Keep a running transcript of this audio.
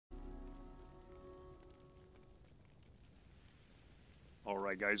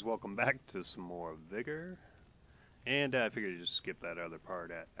Alright guys, welcome back to some more Vigor. And I figured I'd just skip that other part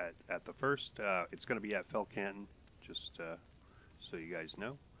at the first. It's going to be at Felcanton, just so you guys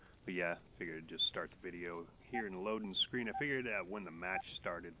know. But yeah, figured I'd just start the video here in the loading screen. I figured when the match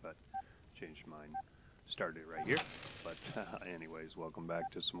started, but changed mine. Started it right here. But anyways, welcome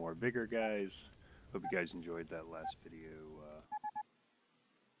back to some more Vigor, guys. Hope you guys enjoyed that last video.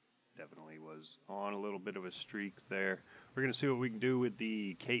 Definitely was on a little bit of a streak there. We're going to see what we can do with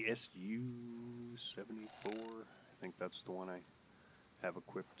the KSU 74. I think that's the one I have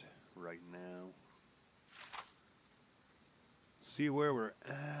equipped right now. See where we're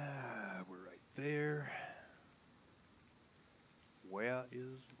at. We're right there. Where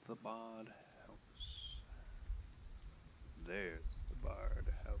is the Bard House? There's the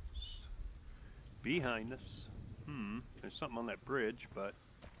Bard House. Behind us. There's something on that bridge, but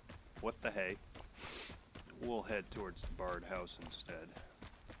what the hey. We'll head towards the Bard House instead.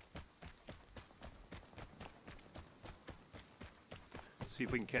 See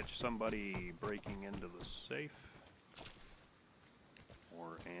if we can catch somebody breaking into the safe.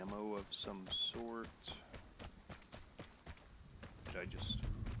 Or ammo of some sort. Did I just...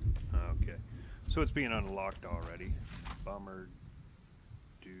 Okay. So it's being unlocked already. Bummer.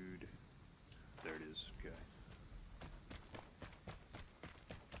 Dude. There it is. Okay.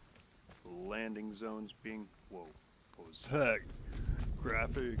 Landing zones being... Whoa. What was that?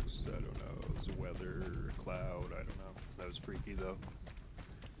 Graphics? I don't know. It was weather, cloud, I don't know. That was freaky though.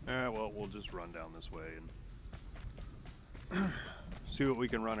 Alright, well, we'll just run down this way and see what we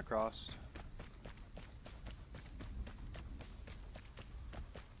can run across.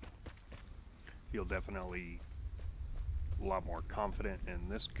 Feel definitely a lot more confident in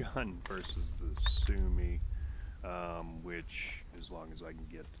this gun versus the Sumi, which, as long as I can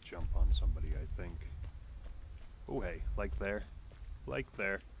get the jump on somebody, I think. Oh, hey, like there. Like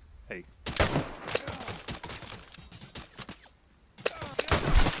there. Hey.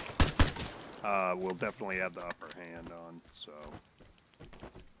 We'll definitely have the upper hand on, so...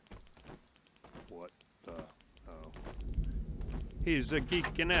 What the... Oh. He's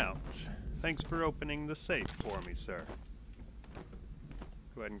geeking out. Thanks for opening the safe for me, sir.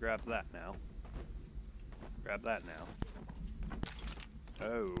 Go ahead and grab that now. Grab that now.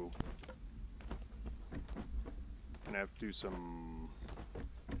 Oh. Gonna have to do some...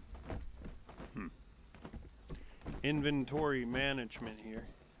 inventory management here.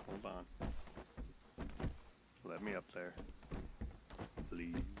 Hold on. Let me up there.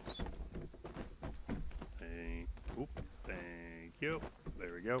 Please. Thank you.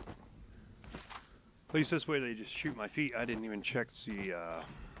 There we go. At least this way they just shoot my feet. I didn't even check to see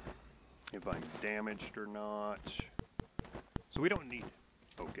if I'm damaged or not. So we don't need it.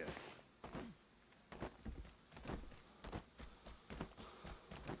 Okay.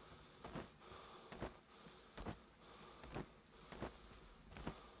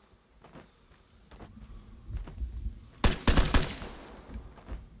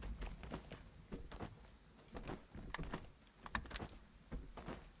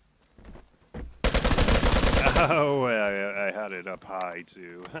 Oh, I had it up high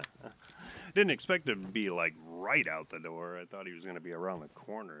too. Didn't expect him to be like right out the door. I thought he was going to be around the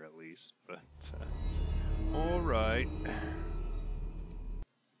corner at least, but all right.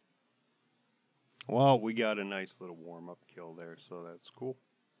 Well, we got a nice little warm-up kill there, so that's cool.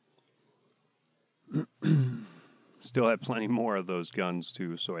 Still have plenty more of those guns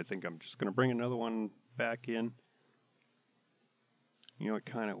too, so I think I'm just going to bring another one back in. You know, it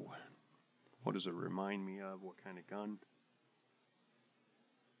kind of... What does it remind me of? What kind of gun?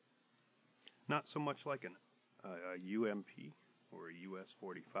 Not so much like a UMP or a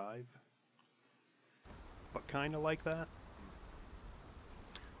US-45, but kind of like that.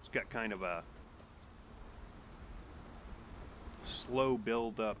 It's got kind of a slow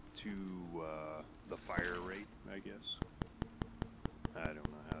build up to the fire rate, I guess. I don't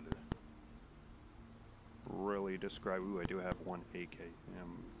know how to really describe. Ooh, I do have one AKM2.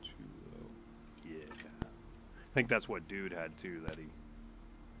 Yeah. I think that's what dude had too, that he...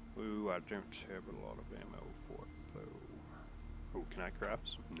 Ooh, I don't have a lot of ammo for it, though. Oh, can I craft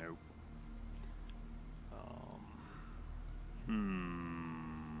some? Nope.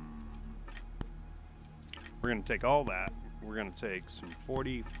 We're gonna take all that. We're gonna take some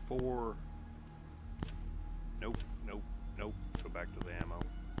 44... Nope, nope, nope. Go back to the ammo.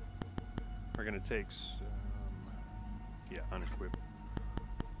 We're gonna take some... Yeah, unequipped.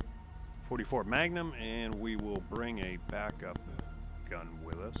 44 Magnum, and we will bring a backup gun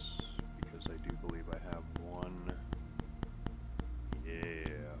with us, because I do believe I have one.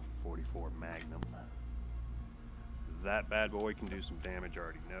 Yeah, 44 Magnum. that bad boy can do some damage, I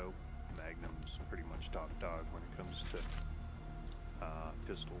already know. Magnum's pretty much top dog when it comes to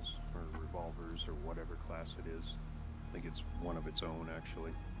pistols or revolvers or whatever class it is. I think it's one of its own,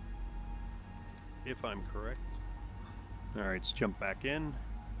 actually, if I'm correct. Alright, let's jump back in.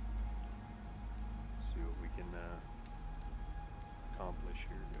 See what we can accomplish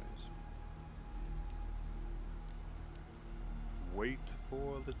here, guys. Wait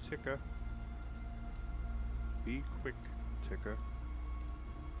for the ticker. Be quick, ticker.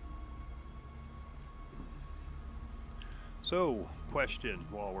 So, question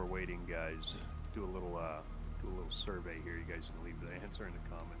while we're waiting, guys. Do a little survey here. You guys can leave the answer in the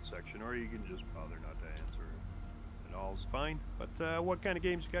comment section, or you can just bother not to answer it. It all's fine. But what kind of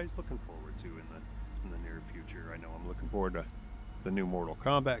games you guys looking forward to in the near future? I know I'm looking forward to the new Mortal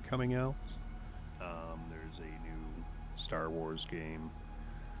Kombat coming out. There's a new Star Wars game,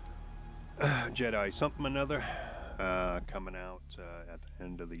 Jedi something another, coming out at the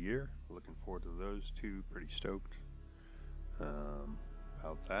end of the year. Looking forward to those two. Pretty stoked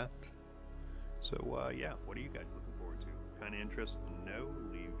about that. So yeah, what are you guys looking forward to? Kind of interested to know?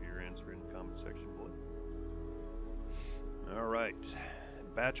 Leave your answer in the comment section below. Alright,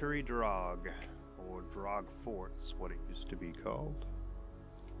 Battery Drog, or Drog Fort's what it used to be called.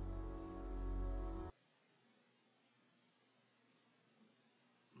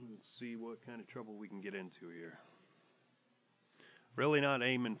 Let's see what kind of trouble we can get into here. Really not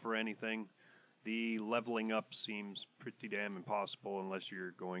aiming for anything. The leveling up seems pretty damn impossible unless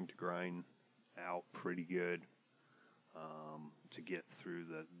you're going to grind out pretty good to get through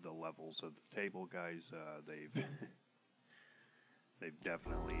the levels of the table, guys. They've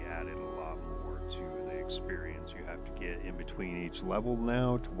definitely added a lot more to the experience you have to get in between each level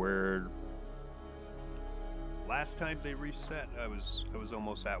now, to where last time they reset, I was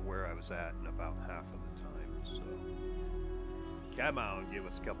almost at where I was at in about half of the time. So come on, give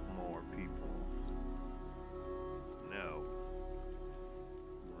us a couple more, people. No.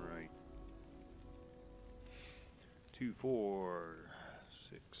 Right. 2, 4,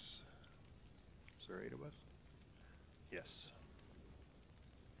 6. Is there 8 of us? Yes.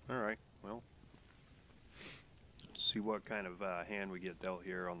 Alright, well. Let's see what kind of hand we get dealt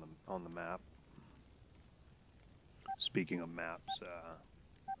here on the map. Speaking of maps,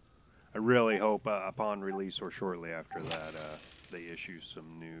 I really hope upon release or shortly after that they issue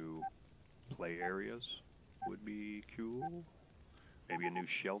some new play areas. Would be cool. Maybe a new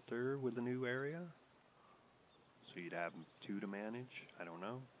shelter with a new area, so you'd have 2 to manage. I don't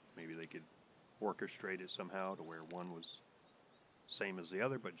know. Maybe they could orchestrate it somehow to where one was same as the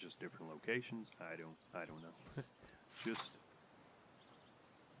other but just different locations. I don't know. Just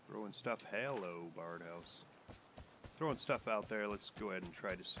throwing stuff. Hello, Bard House. Throwing stuff out there. Let's go ahead and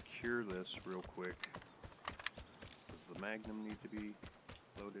try to secure this real quick. Does the Magnum need to be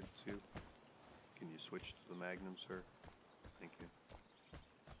loaded too? Can you switch to the Magnum, sir? Thank you.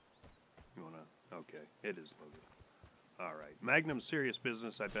 You wanna? Okay, it is loaded. Alright, Magnum's serious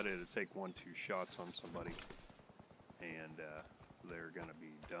business. I bet it'd take 1-2 shots on somebody, and they're gonna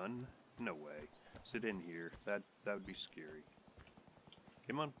be done. No way. Sit in here. That would be scary.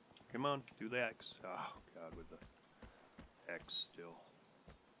 Come on, come on, do the X. Oh God, with the X still.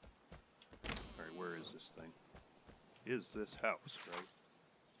 Alright, where is this thing? Is this house, right?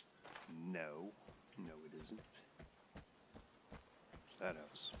 No. No, it isn't. It's that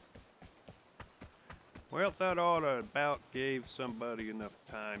house. Well, that ought to about gave somebody enough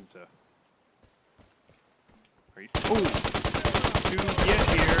time to... to get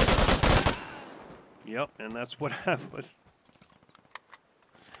here. Yep, and that's what I was...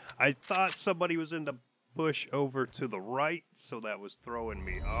 I thought somebody was in the bush over to the right, so that was throwing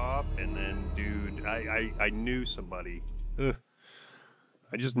me off, and then, dude, I knew somebody... Ugh.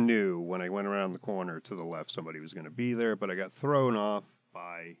 I just knew when I went around the corner to the left somebody was going to be there, but I got thrown off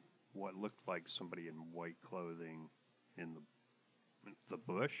by what looked like somebody in white clothing in the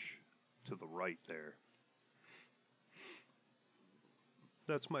bush to the right there.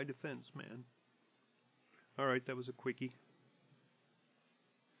 That's my defense, man. Alright, that was a quickie.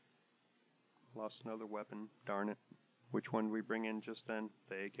 Lost another weapon, darn it. Which one did we bring in just then?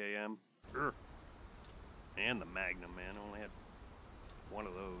 The AKM? Urgh. And the Magnum, man. I only had one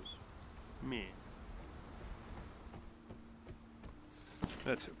of those. Me.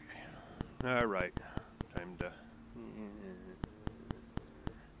 That's okay. Alright. Time to... I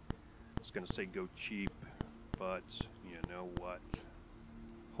was gonna say go cheap, but you know what?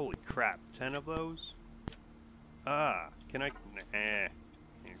 Holy crap, 10 of those? Ah, can I... can't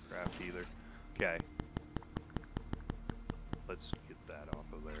craft either. Okay. Let's get that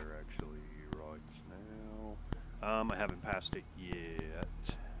off of there, actually, right now. I haven't passed it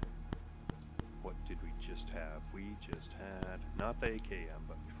yet. What did we just have? We just had, not the AKM,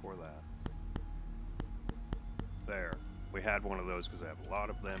 but before that. There. We had one of those because I have a lot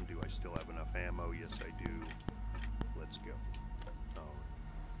of them. Do I still have enough ammo? Yes, I do. Let's go. All right.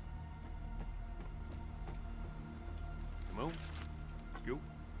 Come on. Let's go.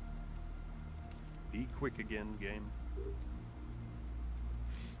 Be quick again, game.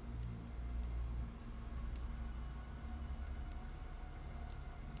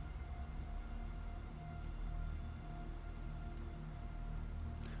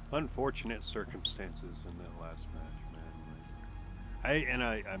 Unfortunate circumstances in that last match, man.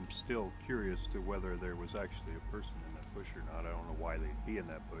 I'm still curious to whether there was actually a person in that bush or not. I don't know why they'd be in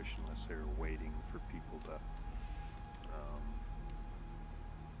that bush unless they were waiting for people to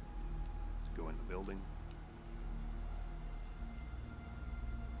go in the building.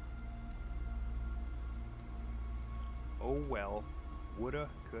 Oh well, woulda,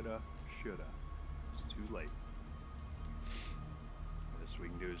 coulda, shoulda. It's too late. Best we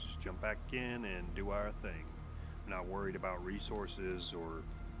can do is just jump back in and do our thing. I'm not worried about resources or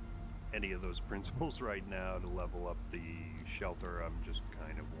any of those principles right now to level up the shelter. I'm just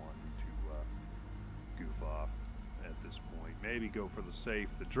kind of wanting to goof off at this point. Maybe go for the safe,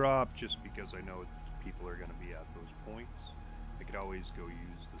 the drop, just because I know people are going to be at those points. I could always go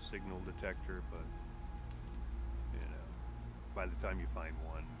use the signal detector, but you know, by the time you find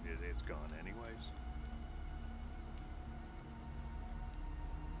one, it's gone anyways.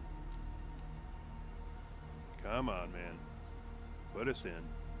 Come on, man. Put us in.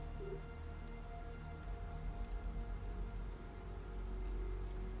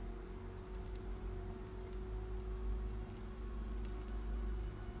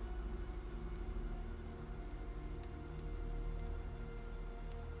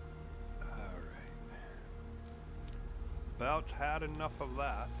 About had enough of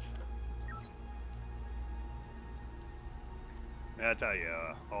that. I tell you,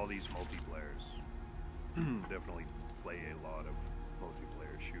 all these multiplayers definitely play a lot of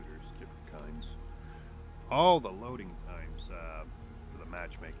multiplayer shooters, different kinds. All the loading times for the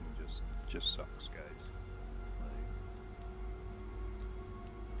matchmaking just sucks, guys. Like,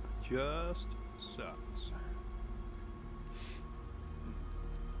 just sucks.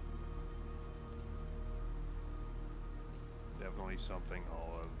 Definitely something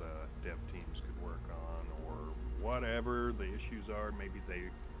all of the dev teams could work on, or whatever the issues are. Maybe they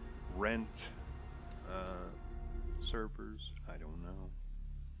rent servers. I don't know.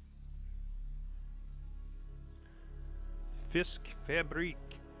 Fisk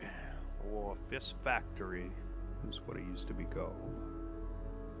Fabrik, or Fisk Factory, is what it used to be called.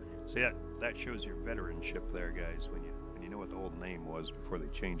 So yeah, that shows your veteranship there, guys, when you know what the old name was before they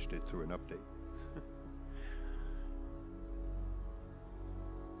changed it through an update.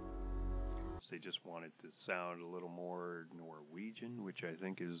 They just wanted to sound a little more Norwegian, which I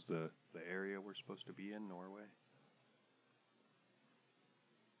think is the area we're supposed to be in, Norway.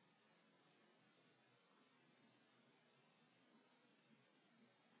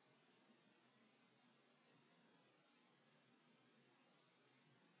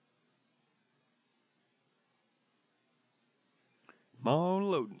 I'm on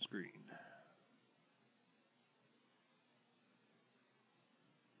loading screen.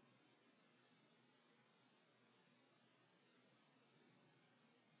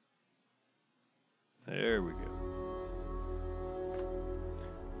 There we go.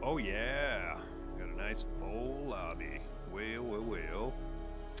 Oh yeah, got a nice full lobby. Well.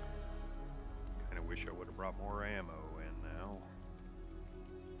 Kind of wish I would have brought more ammo in now,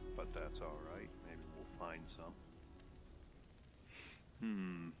 but that's all right. Maybe we'll find some.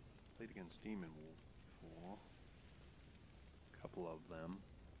 Played against Demon Wolf before. A couple of them.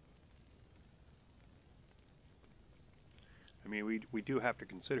 I mean, we do have to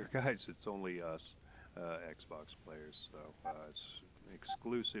consider, guys, it's only us Xbox players, so it's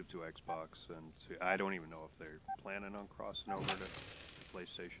exclusive to Xbox, and I don't even know if they're planning on crossing over to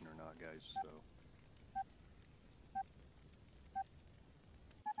PlayStation or not, guys, so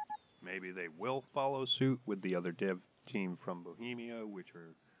maybe they will follow suit with the other dev team from Bohemia, which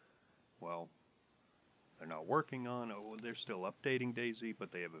are, well, they're not working on, they're still updating DayZ,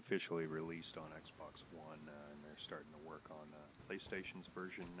 but they have officially released on Xbox One, and they're starting to work on PlayStation's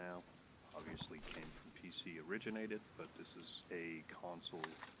version now. Obviously came from PC originated, but this is a console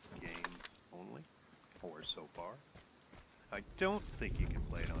game only, or so far. I don't think you can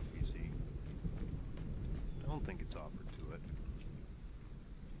play it on PC. Don't think it's offered to it.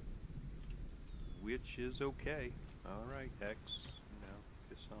 Which is okay. Alright, X,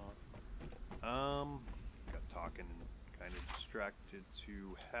 piss off. Got talking and kind of distracted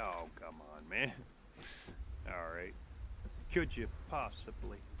to hell. Come on, man. Alright. Could you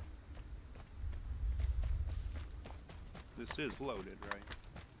possibly? This is loaded, right?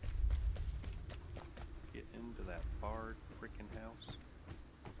 Get into that barred freaking house.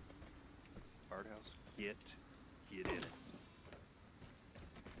 Barred house. Get in it.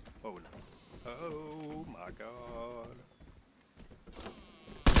 Oh no. Oh my god.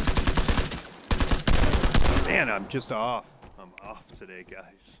 Man, I'm just off. I'm off today,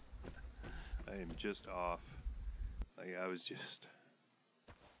 guys. I am just off. Like, I was just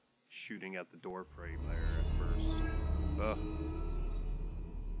shooting at the door frame there at first. Ugh.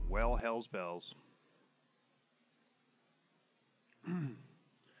 Well, hell's bells.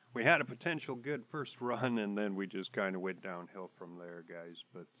 We had a potential good first run, and then we just kind of went downhill from there, guys.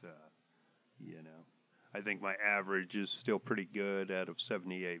 But, you know, I think my average is still pretty good out of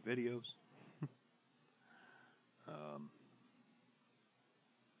 78 videos.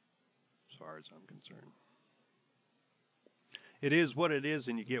 As far as I'm concerned. It is what it is,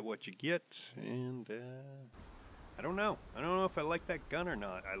 and you get what you get, and, I don't know. I don't know if I like that gun or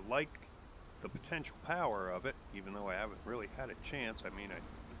not. I like the potential power of it, even though I haven't really had a chance. I mean, I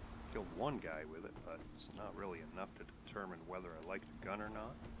killed one guy with it, but it's not really enough to determine whether I like the gun or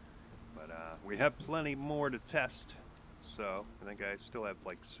not. But we have plenty more to test, so I think I still have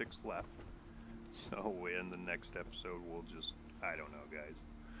like 6 left. So in the next episode, we'll just, I don't know, guys.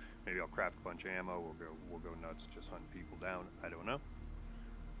 Maybe I'll craft a bunch of ammo. We'll go nuts, just hunt people down. I don't know.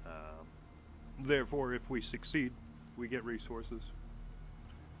 Therefore, if we succeed, we get resources.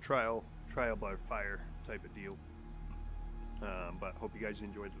 Trial by fire type of deal. But hope you guys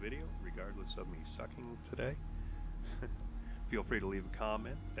enjoyed the video, regardless of me sucking today. Feel free to leave a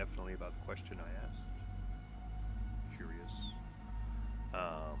comment, definitely about the question I asked. Curious.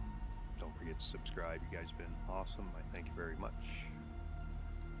 Don't forget to subscribe. You guys have been awesome. I thank you very much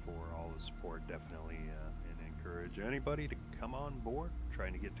for all the support, definitely, and encourage anybody to come on board.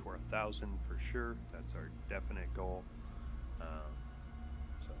 Trying to get to our 1,000 for sure. That's our definite goal.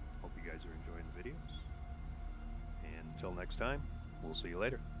 So hope you guys are enjoying the videos. And until next time, we'll see you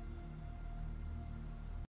later.